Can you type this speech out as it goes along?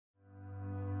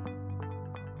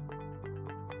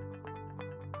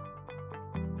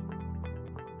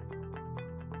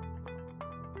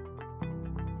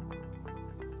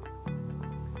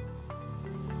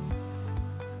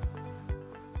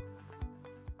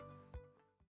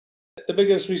The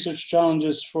biggest research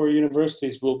challenges for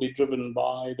universities will be driven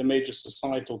by the major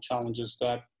societal challenges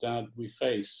that we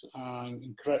face.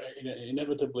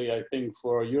 Inevitably, I think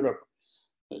for Europe,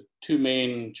 the two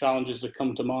main challenges that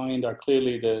come to mind are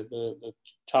clearly the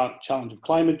challenge of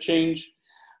climate change,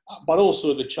 but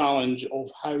also the challenge of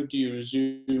how do you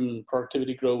resume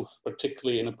productivity growth,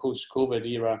 particularly in a post-COVID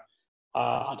era,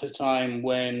 at a time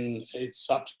when it's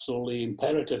absolutely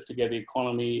imperative to get the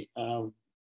economy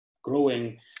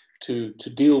growing to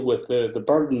deal with the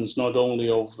burdens not only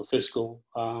of the fiscal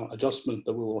adjustment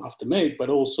that we will have to make, but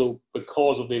also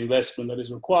because of the investment that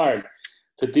is required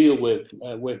to deal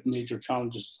with major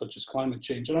challenges such as climate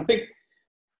change. And I think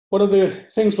one of the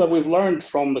things that we've learned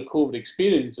from the COVID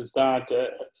experience is that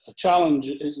a challenge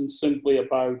isn't simply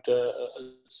about a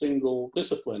single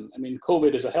discipline. I mean,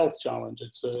 COVID is a health challenge.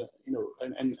 It's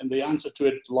and the answer to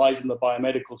it lies in the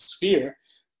biomedical sphere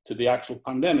to the actual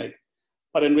pandemic.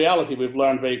 But in reality, we've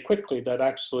learned very quickly that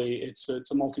actually it's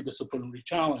a multidisciplinary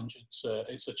challenge.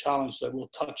 It's a challenge that will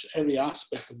touch every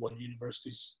aspect of what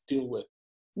universities deal with.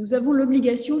 Nous avons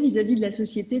l'obligation vis-à-vis de la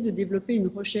société de développer une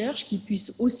recherche qui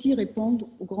puisse aussi répondre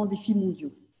aux grands défis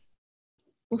mondiaux.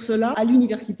 Pour cela, à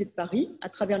l'Université de Paris, à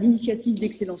travers l'initiative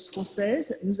d'excellence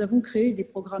française, nous avons créé des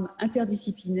programmes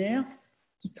interdisciplinaires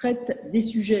qui traitent des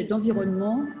sujets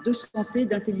d'environnement, de santé,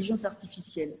 d'intelligence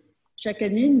artificielle. Chaque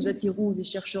année, nous attirons des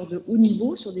chercheurs de haut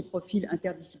niveau sur des profils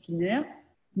interdisciplinaires.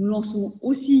 Nous lançons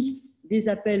aussi des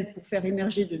appels pour faire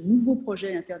émerger de nouveaux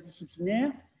projets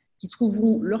interdisciplinaires qui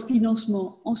trouveront leur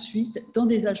financement ensuite dans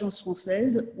des agences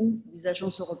françaises ou des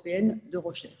agences européennes de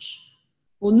recherche.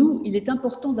 Pour nous, il est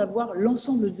important d'avoir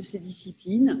l'ensemble de ces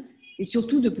disciplines et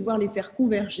surtout de pouvoir les faire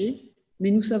converger, mais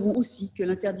nous savons aussi que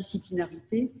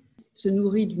l'interdisciplinarité se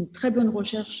nourrit d'une très bonne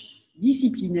recherche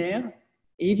disciplinaire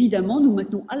et évidemment, nous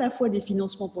maintenons à la fois des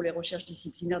financements pour les recherches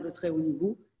disciplinaires de très haut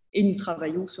niveau et nous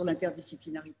travaillons sur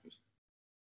l'interdisciplinarité.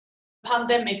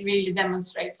 Pandemic really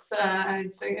demonstrates,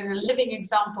 it's a living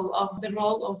example of the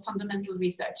role of fundamental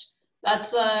research. That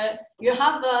you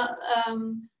have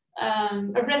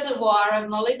a reservoir of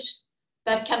knowledge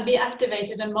that can be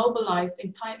activated and mobilized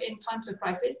in times of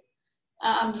crisis.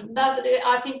 And that,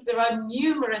 I think there are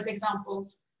numerous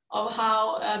examples of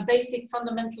how basic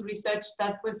fundamental research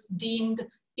that was deemed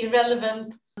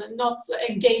irrelevant, not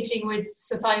engaging with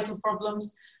societal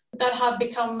problems, that have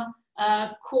become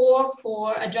core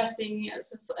for addressing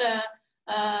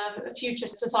future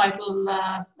societal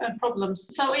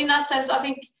problems. So in that sense, I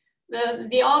think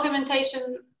the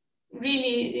argumentation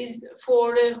really is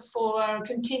for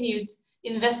continued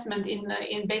investment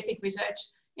in basic research,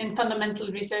 in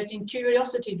fundamental research, in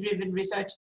curiosity-driven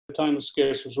research. At a time of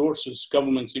scarce resources,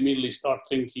 governments immediately start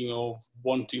thinking of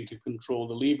wanting to control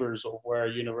the levers of where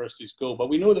universities go. But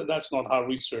we know that that's not how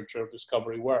research or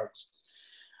discovery works.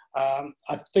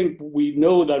 I think we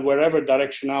know that wherever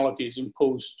directionality is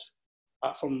imposed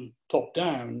from top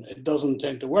down, it doesn't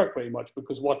tend to work very much,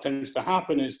 because what tends to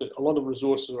happen is that a lot of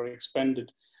resources are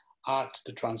expended at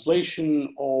the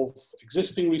translation of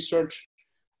existing research,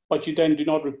 but you then do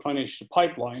not replenish the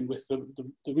pipeline with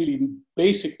the really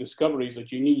basic discoveries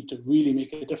that you need to really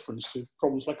make a difference to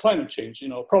problems like climate change. You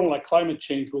know, a problem like climate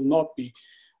change will not be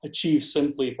achieved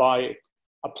simply by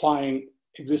applying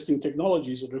existing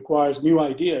technologies. It requires new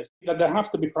ideas. That there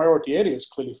have to be priority areas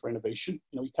clearly for innovation.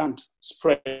 You know, you can't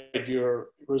spread your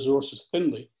resources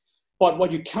thinly. But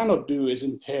what you cannot do is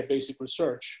impair basic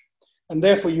research. And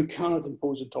therefore, you cannot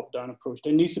impose a top-down approach.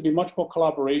 There needs to be much more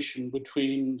collaboration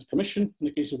between the Commission, in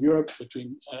the case of Europe,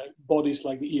 between bodies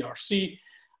like the ERC,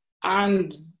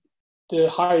 and the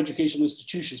higher education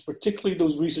institutions, particularly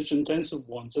those research-intensive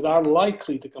ones that are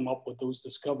likely to come up with those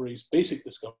discoveries, basic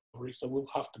discoveries, that will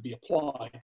have to be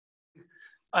applied.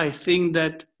 I think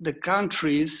that the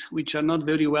countries which are not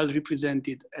very well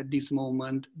represented at this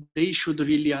moment, they should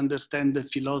really understand the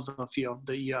philosophy of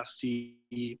the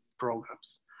ERC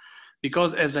programs.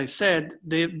 Because as I said,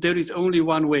 there is only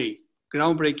one way: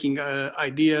 groundbreaking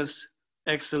ideas,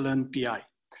 excellent PI.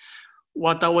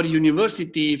 What our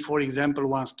university, for example,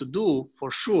 wants to do,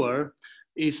 for sure,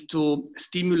 is to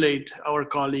stimulate our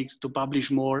colleagues to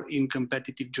publish more in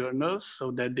competitive journals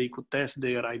so that they could test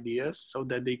their ideas, so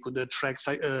that they could attract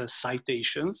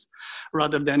citations,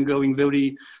 rather than going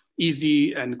very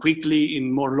easy and quickly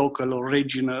in more local or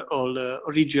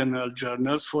regional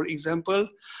journals, for example.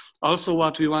 Also,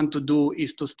 what we want to do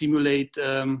is to stimulate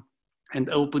and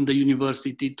open the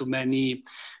university to many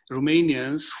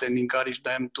Romanians and encourage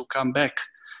them to come back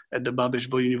at the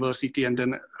Babeș-Bolyai University and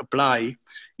then apply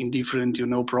in different,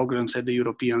 programs at the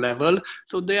European level.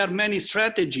 So there are many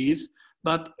strategies,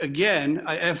 but again,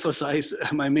 I emphasize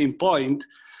my main point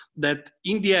that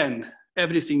in the end,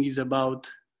 everything is about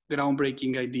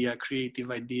groundbreaking idea,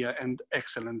 creative idea, and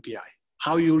excellent PI.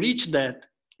 How you reach that,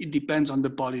 it depends on the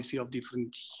policy of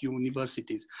different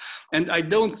universities. And I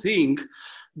don't think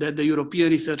that the European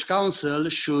Research Council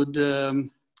should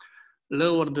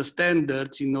lower the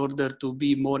standards in order to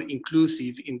be more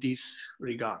inclusive in this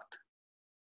regard.